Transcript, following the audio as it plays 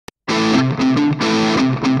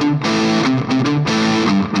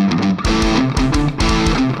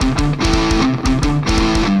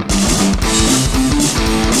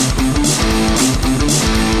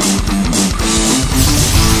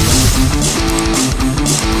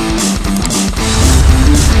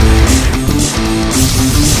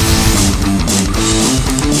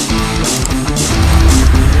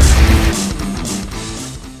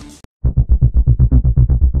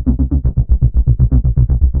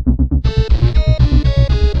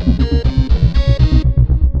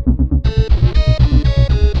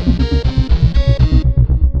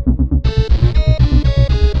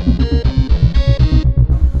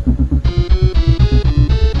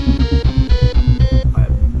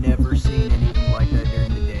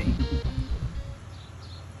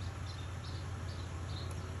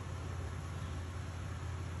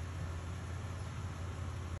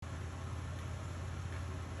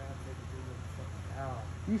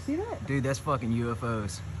see that? Dude, that's fucking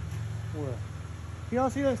UFOs. What? You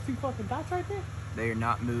don't see those two fucking dots right there? They are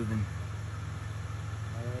not moving.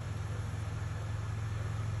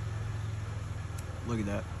 Look at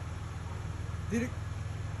that. Did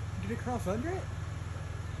it cross under it?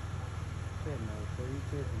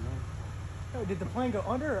 No, did the plane go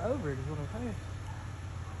under or over it is what I'm saying.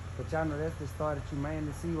 But y'all know that's the star that you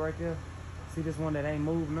mainly see right there. See this one that ain't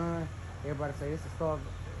moved none? Everybody say it's a star.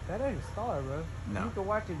 That ain't a star, bro. No. You can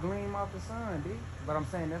watch it gleam off the sun, dude. But I'm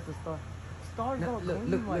saying that's a star. Stars don't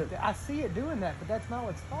gleam like that. I see it doing that, but that's not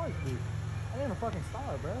what stars do. That ain't a fucking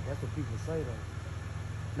star, bro. That's what people say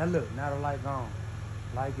though. Now look, now the light gone.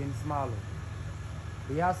 Light getting smaller.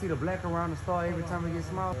 Do y'all see the black around the star every time it gets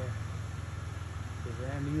smaller?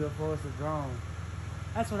 And the UFO is a drone.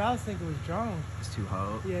 That's what I was thinking was drone. It's too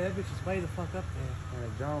hot. Yeah, that bitch is way the fuck up there. And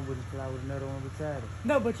a drone wouldn't fly with another one beside it.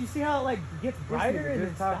 No, but you see how it like gets brighter and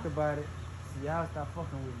just talked about it. So y'all stop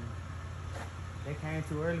fucking with me. They came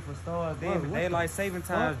too early for stars. Daylight saving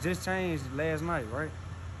times just changed last night, right?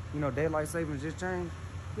 You know, daylight savings just changed.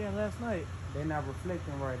 Yeah, last night. They're not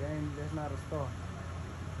reflecting right. That's not a star.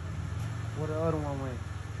 Where the other one went?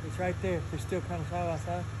 It's right there. They're still kind of side by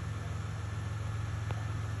side.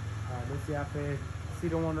 All right, let's see how fast. See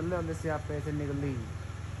the one on the left. Let's see how fast that nigga leave.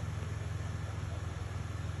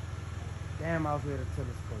 Damn, I was with a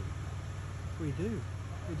telescope. We do.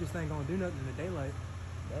 We just ain't gonna do nothing in the daylight.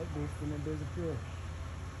 That bitch finna disappear.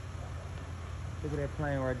 Look at that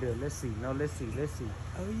plane right there. Let's see. No, let's see. Let's see.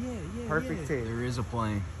 Oh yeah. Perfect test. There is a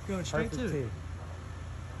plane. Going straight to it.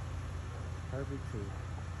 Perfect test.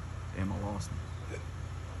 Damn, I lost him.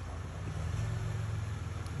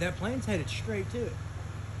 That plane's headed straight to it.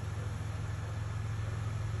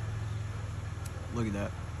 Look at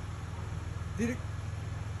that. Did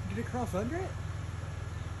it cross under it?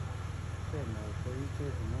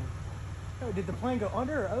 No, did the plane go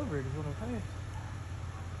under or over it is what I'm saying.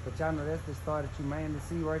 But y'all know that's the star that you mainly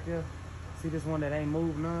see right there. See this one that ain't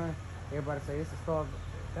moved none? Everybody say it's a star.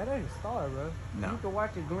 That ain't a star, bro. No. You can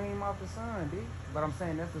watch it gleam off the sun, dude. But I'm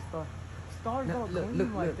saying that's a star. Stars don't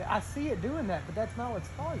gleam like that. I see it doing that, but that's not what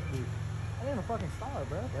stars do. That ain't a fucking star,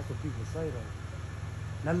 bro. That's what people say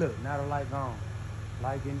though. Now look, now the light gone.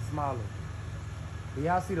 Light getting smaller. Do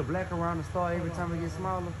y'all see the black around the star every time it gets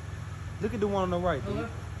smaller? Look at the one on the right, dude.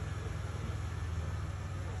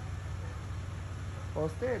 Or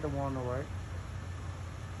stare at the one on the right.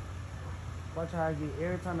 Watch how I get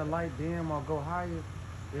every time the light dim or go higher,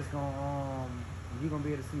 it's gonna you're gonna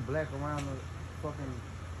be able to see black around the fucking.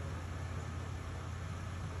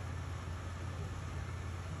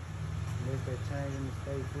 Unless they're changing to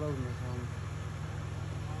stay floating or something.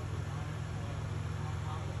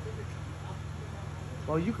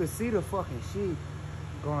 Well, you could see the fucking shit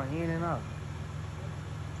going in and out.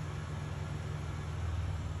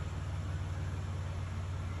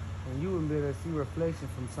 And you wouldn't be able to see reflection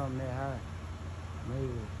from something that high. Maybe.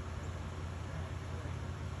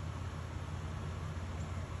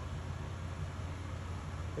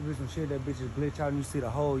 There be some shit that bitches glitch out and you see the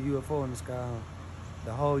whole UFO in the sky. Huh?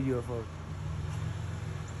 The whole UFO.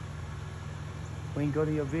 When you go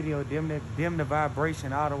to your video, dim the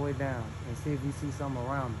vibration all the way down and see if you see something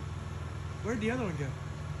around it. Where'd the other one go?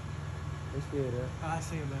 They still there. Oh, I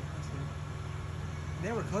see them, man. I see them.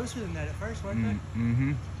 They were closer than that at first, weren't they?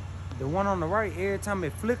 Mm-hmm. The one on the right, every time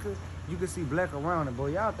it flickers, you can see black around it. Boy,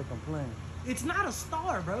 y'all think I'm playing. It's not a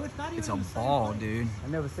star, bro. It's not even. It's a ball, dude. I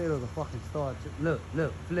never said it was a fucking star. Look,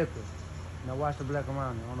 flicker. Now watch the black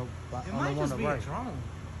around it on the It on might the one just on be the right. a drone.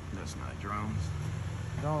 That's not drones.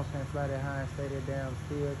 Drones can't fly that high and stay that damn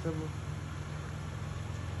still, triple.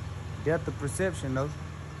 Depth of perception, though.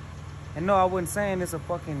 And no, I wasn't saying it's a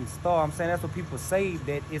fucking star. I'm saying that's what people say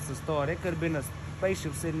that it's a star. That could have been a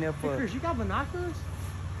spaceship sitting there for. Hey, Chris, you got binoculars?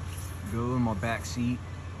 Go in my back seat.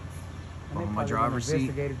 And On my driver's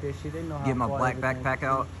seat. That shit. They know how Get my far black everything backpack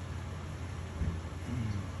out.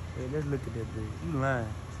 Hey, let's look at that bitch. You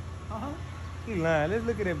lying. Uh-huh. He lying. Let's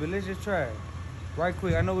look at that bitch. Let's just try it. Right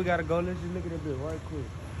quick. I know we gotta go. Let's just look at that bitch right quick.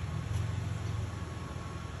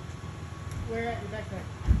 Where at your backpack?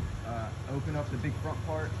 Open up the big front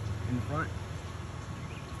part in the front.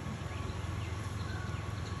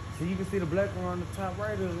 So you can see the black one on the top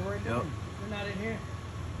right or right there. Yep. We're not in here.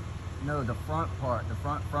 No, the front part. The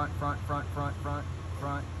front.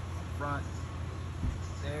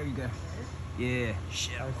 There you go. Yeah.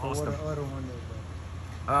 Shit, I Right, so lost what them. the other one is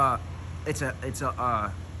though? It's a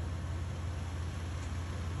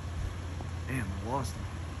damn, I lost them.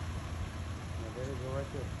 Yeah, there they go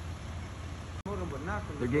right there.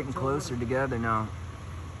 They're getting closer together now.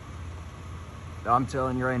 I'm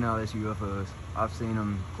telling you right now, that's UFOs. I've seen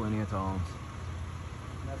them plenty of times.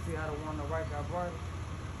 Now see how the one on the right got bright?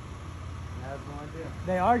 Now it's going there.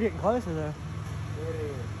 They are getting closer though. There it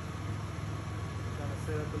is. It's trying to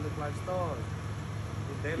set up to look like stars.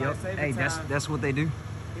 It's daylight Yep. saving Hey, time. that's what they do.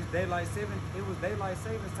 It's daylight saving. It was daylight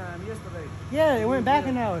savings time yesterday. Yeah, it went back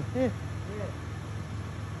an hour. Yeah. Yeah.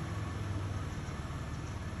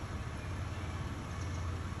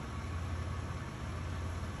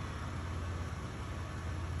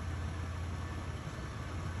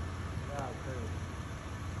 Wow, crazy.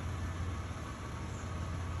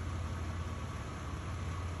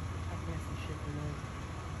 I can't see shit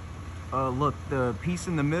below. Look, the piece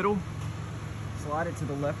in the middle, slide it to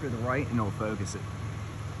the left or the right and it'll focus it.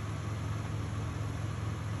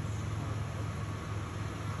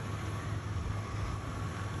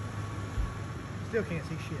 Still can't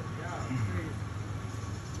see shit. Yeah, crazy.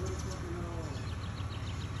 What the fucking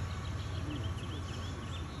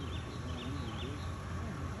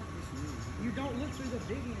You don't look through the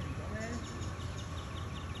big end, dumbass.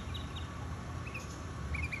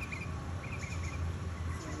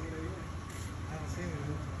 I don't see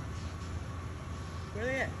them. Where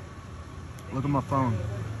they at? Look at my phone.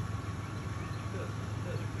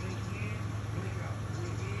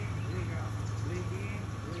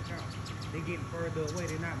 They getting further away.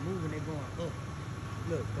 They're not moving. They're going up.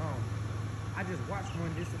 Look, gone. I just watched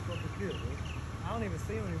one. This is fucking good, bro. I don't even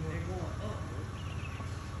see them anymore. They're going up, bro.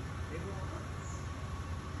 They're going up.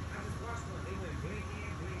 I just watched one. They went blink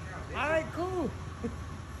in, blink out. All right, cool.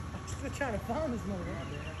 I'm still trying to find this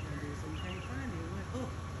motherfucker. So you can't find it. It went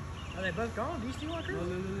up. Are they both gone? Do you see one, Chris?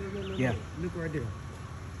 Look. Yeah. Look right there.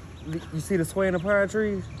 You see the swaying of pine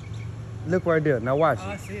trees? Look right there. Now watch Oh,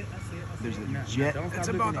 I it. see it. I see it. I see There's it. a Now, jet. don't It's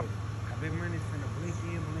stop about looking to, at it. I've been running from the blink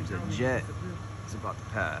in, blink There's a out. and jet. disappear. it's about to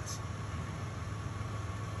pass.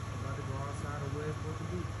 About to go outside of where it's supposed to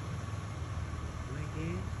be. Blink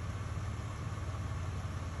in.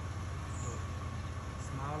 Look.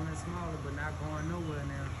 Smaller and smaller, but not going nowhere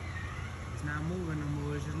now. It's not moving no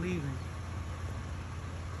more. It's just leaving.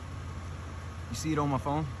 You see it on my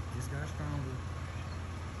phone? Just got stronger.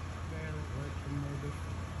 Barely. What the mother?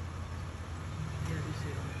 Yeah, I do see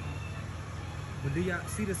it. But do y'all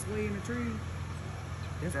see the sway in the tree?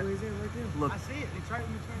 That's That- where it's at right there. Look, I see it. It's right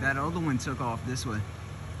in between. that other one took off this way,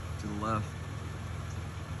 to the left.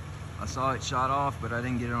 I saw it shot off, but I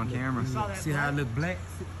didn't get it on camera. saw that See how it black? look black?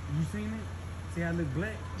 You seen it? See how it look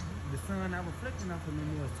black? The sun not reflecting off of no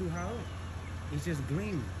more. It's too high up. It's just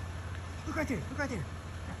gleaming. Look right there. Look right there.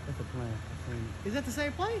 That's a plane. I seen it. Is that the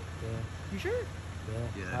same plane? Yeah. You sure? Yeah.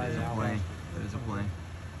 Yeah, that is a plane. That is a plane.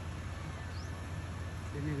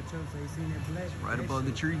 That nigga Chuck say he seen that black. right That above the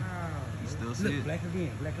shit- tree. Wow. You still see Look, it. black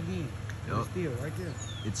again, black again. Yup. It's still right there.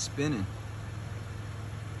 It's spinning.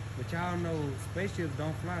 But y'all know spaceships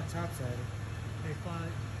don't fly topside. They fly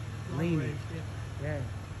long Leaning. range, yeah. Yeah.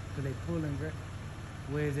 Cause they pulling.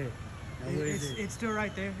 Where is it? Now where is it? It's still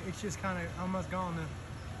right there. It's just kind of almost gone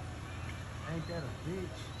now. Ain't that a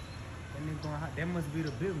bitch? That nigga going hot. That must be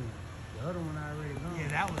the big one. The other one already gone. Yeah,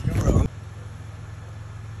 that was gone.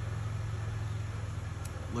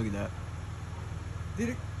 Look at that. Did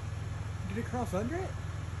it cross under it?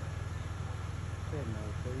 Said no,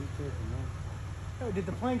 so you tripping, no. No, did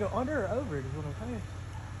the plane go under or over it is what I'm saying.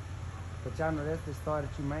 But y'all know that's the star that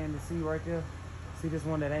you mainly see right there. See this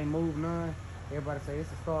one that ain't moved none? Everybody say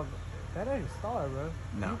it's a star. That ain't a star, bro.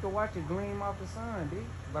 No. You can watch it gleam off the sun, dude.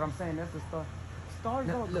 But I'm saying that's the star. Stars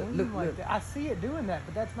No, don't look, gleam look, like look. that. I see it doing that,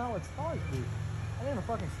 but that's not what stars do. That ain't a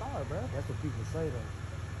fucking star, bro. That's what people say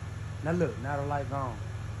though. Now look, now the light gone.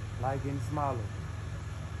 Light getting smaller.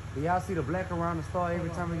 Do y'all see the black around the star every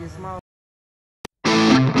time it gets smaller?